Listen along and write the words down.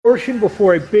portion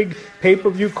before a big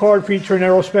pay-per-view card featuring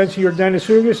Errol Spencer or Dennis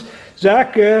Ugas.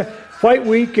 Zach, fight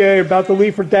week, about to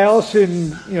leave for Dallas in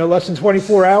less than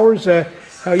 24 hours.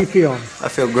 How you feeling? I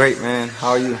feel great, man. How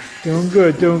are you? Doing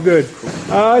good, doing good.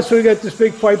 So we got this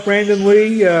big fight, Brandun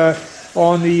Lee,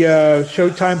 on the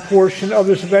Showtime portion of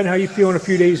this event. How you feeling a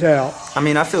few days out? I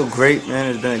mean, I feel great, man.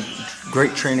 It's been a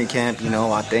great training camp.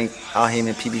 I thank Al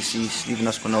Heyman, PBC, Steven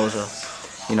Espinoza,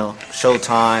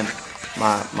 Showtime,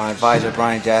 my advisor,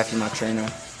 Brian Jaffe, my trainer,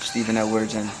 Stephen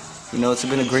Edwards. And, it's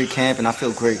been a great camp, and I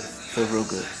feel great. I feel real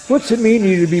good. What's it mean to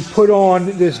you to be put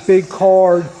on this big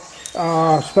card,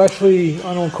 especially,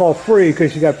 I don't call free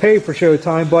because you got paid for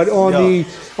Showtime, but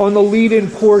on the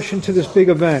lead-in portion to this big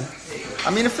event?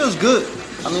 I mean, it feels good.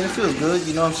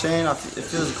 You know what I'm saying? It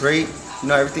feels great.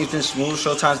 Everything's been smooth.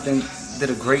 Showtime's did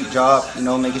a great job,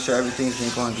 making sure everything's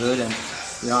been going good, and,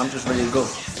 I'm just ready to go.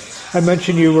 I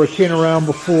mentioned you were kicking around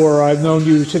before. I've known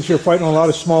you since you're fighting on a lot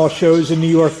of small shows in New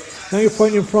York. Now you're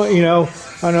fighting in front, in a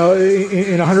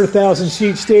 100,000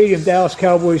 seat stadium, Dallas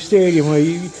Cowboys Stadium, where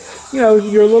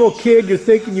you're a little kid, you're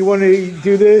thinking you want to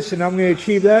do this and I'm going to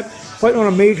achieve that. Fighting on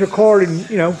a major card and, there's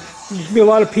going to be a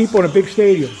lot of people in a big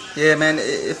stadium. Yeah, man,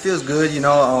 it feels good,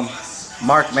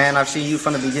 Mark, man, I've seen you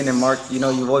from the beginning, Mark.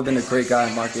 You've always been a great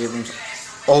guy, Mark Abrams.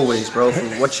 Always, bro. For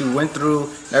what you went through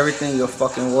and everything, you're a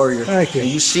fucking warrior. Thank you. And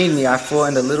you seen me. I fought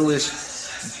in the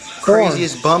littlest,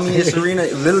 craziest, bummiest arena,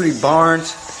 literally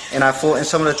Barnes, and I fought in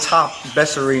some of the top,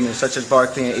 best arenas, such as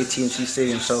Barclays and AT&T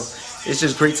Stadium. So it's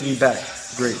just great to be back.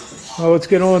 Great. Well, let's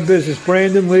get on business.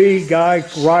 Brandun Lee, guy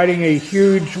riding a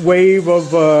huge wave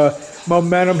of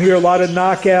momentum here, a lot of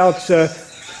knockouts.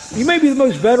 You may be the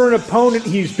most veteran opponent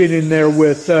he's been in there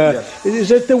with. Yes. Is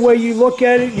that the way you look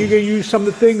at it? You're going to use some of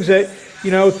the things that,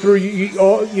 through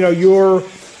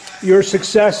your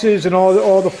successes and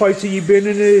all the fights that you've been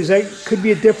in, could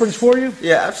be a difference for you?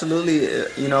 Yeah, absolutely.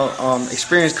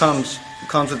 Experience comes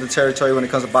with the territory when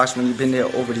it comes to boxing when you've been there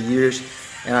over the years.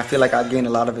 And I feel like I gained a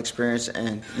lot of experience,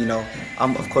 and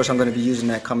I'm going to be using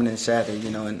that coming in Saturday,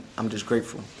 and I'm just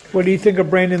grateful. What do you think of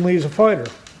Brandun Lee as a fighter?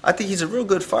 I think he's a real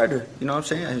good fighter. You know what I'm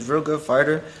saying? He's a real good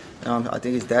fighter. I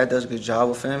think his dad does a good job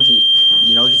with him.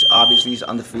 He's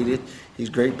undefeated. He's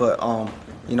great, but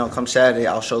come Saturday,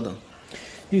 I'll show them.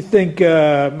 You think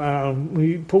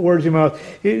we put words in your mouth?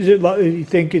 You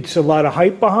think it's a lot of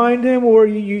hype behind him, or or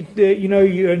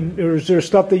is there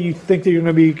stuff that you think that you're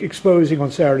going to be exposing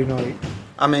on Saturday night?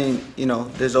 I mean,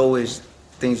 there's always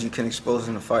things you can expose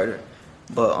in a fighter,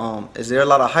 but is there a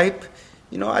lot of hype?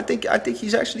 I think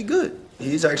he's actually good.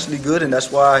 He's actually good, and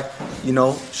that's why,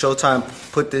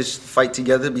 Showtime put this fight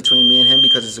together between me and him,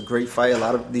 because it's a great fight. A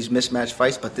lot of these mismatched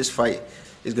fights, but this fight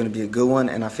is going to be a good one,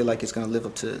 and I feel like it's going to live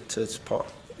up to its part.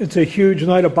 It's a huge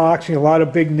night of boxing. A lot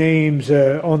of big names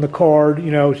on the card.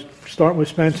 Starting with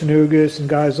Spence and Ugas and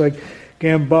guys like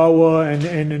Gamboa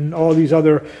and all these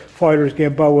other fighters.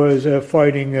 Gamboa is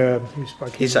fighting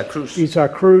Isaac Cruz.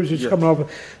 Isaac Cruz is coming up. A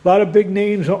lot of big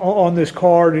names on this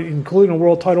card, including a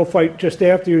world title fight just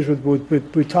after yours with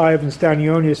Butaev and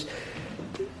Stanionis.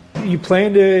 You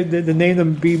plan to name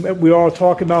them? We are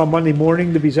talking about on Monday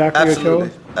morning to be Zachary Ochoa?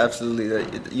 Absolutely.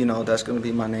 That's going to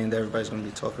be my name that everybody's going to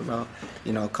be talking about.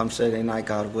 Come Saturday night,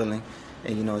 God willing.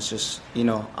 And, it's just,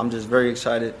 I'm just very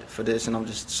excited for this, and I'm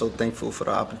just so thankful for the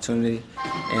opportunity,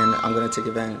 and I'm going to take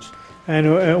advantage.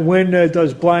 And when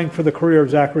does blank for the career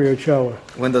of Zachary Ochoa?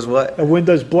 When does what? A win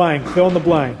does blank. Fill in the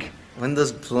blank. When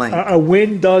does blank? A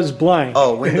win does blank.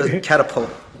 Oh, when does catapult?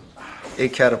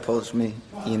 It catapults me,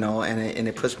 and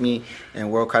it puts me in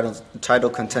world title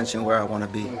contention where I want to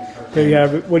be. There you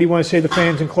have it. What do you want to say to the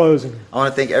fans in closing? I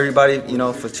want to thank everybody,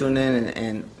 for tuning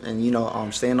in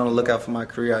and staying on the lookout for my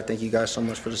career. I thank you guys so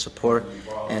much for the support.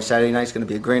 And Saturday night's going to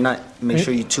be a great night. Make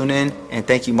sure you tune in, and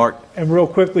thank you, Mark. And real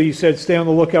quickly, you said stay on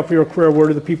the lookout for your career. Where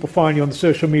do the people find you on the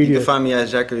social media? You can find me at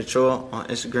Zachary Ochoa on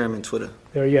Instagram and Twitter.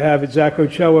 There you have it, Zach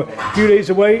Ochoa. A few days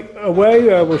away.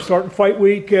 We're starting fight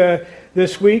week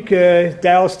this week.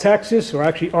 Dallas, Texas, or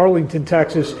actually Arlington,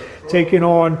 Texas, taking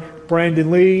on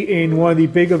Brandun Lee in one of the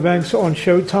big events on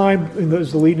Showtime. And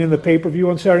there's the lead in the pay-per-view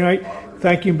on Saturday night.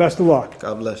 Thank you and best of luck.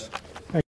 God bless.